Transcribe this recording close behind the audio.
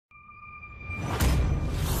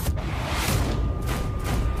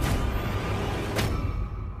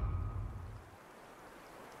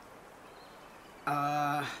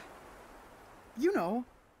know.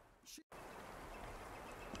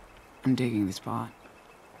 I'm digging the spot.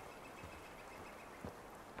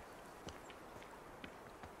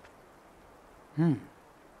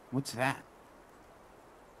 What's that?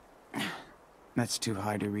 That's too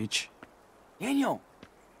high to reach. Daniel,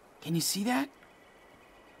 can you see that?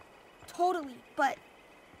 Totally, but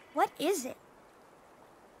what is it?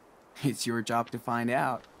 It's your job to find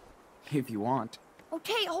out, if you want.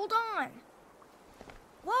 Okay, hold on.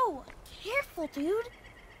 Whoa, careful, dude.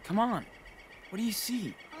 Come on, what do you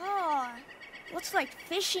see? Oh, looks like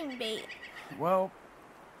fishing bait. Well,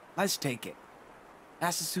 let's take it.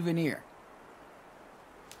 That's a souvenir.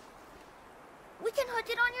 We can hook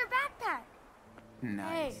it on your backpack.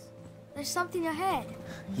 Nice. Hey, there's something ahead.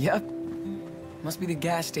 Yep. Must be the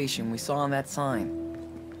gas station we saw on that sign.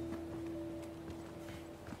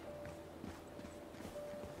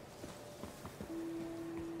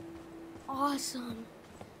 Awesome.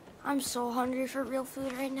 I'm so hungry for real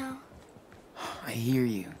food right now. I hear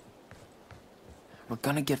you. We're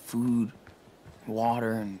gonna get food,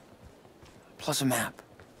 water, and plus a map,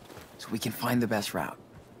 so we can find the best route.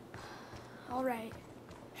 All right.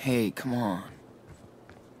 Hey, come on.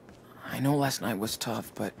 I know last night was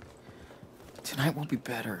tough, but tonight will be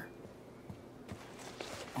better.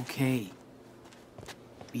 Okay.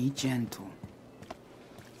 Be gentle.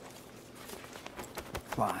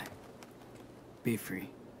 Fly. Be free.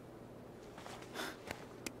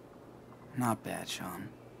 Not bad, Sean.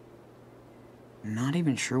 Not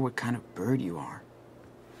even sure what kind of bird you are,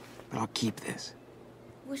 but I'll keep this.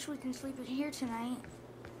 Wish we can sleep in here tonight.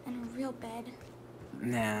 In a real bed.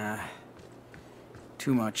 Nah.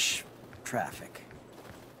 Too much traffic.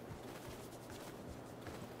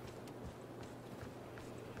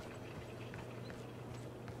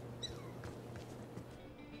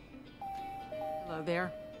 Hello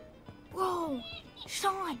there. Whoa!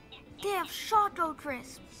 Sean! They have Choco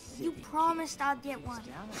Crisps! You promised I'd get one.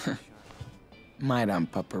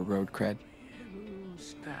 Might Papa road cred.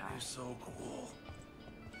 That is so cool.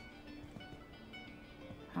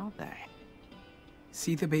 How the heck?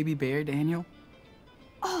 See the baby bear, Daniel?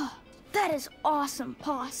 Oh, that is awesome,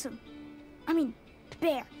 possum. I mean,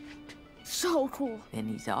 bear. So cool. Then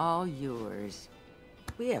he's all yours.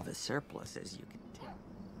 We have a surplus, as you can tell.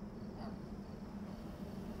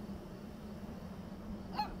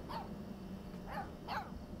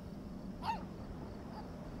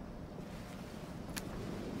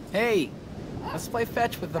 Hey, let's play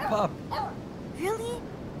fetch with the pup. Really?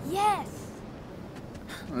 Yes.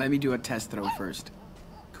 Let me do a test throw first.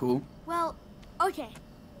 Cool? Well, okay.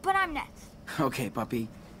 But I'm next. Okay, puppy.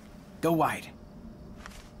 Go wide.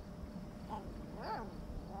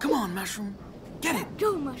 Come on, Mushroom. Get it!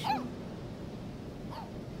 Go, Mushroom.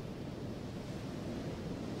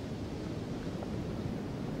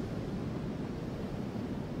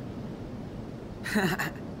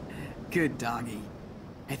 Good doggy.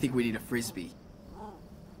 I think we need a frisbee.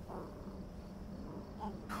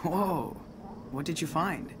 Whoa. What did you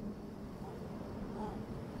find?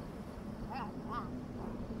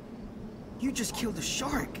 You just killed a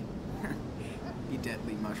shark. You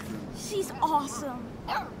deadly mushroom. She's awesome.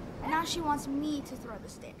 Now she wants me to throw the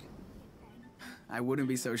stick. I wouldn't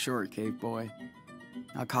be so sure, cave boy.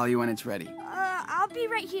 I'll call you when it's ready. I'll be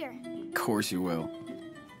right here. Of course you will.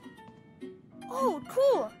 Oh,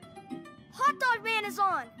 cool. Hot Dog Man is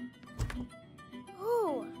on.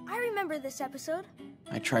 Ooh, I remember this episode.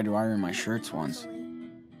 I tried to iron my shirts once.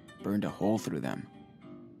 Burned a hole through them.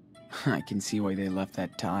 I can see why they left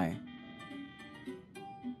that tie.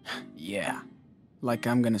 Yeah, like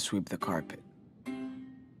I'm gonna sweep the carpet.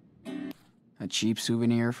 A cheap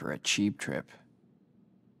souvenir for a cheap trip.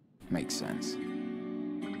 Makes sense.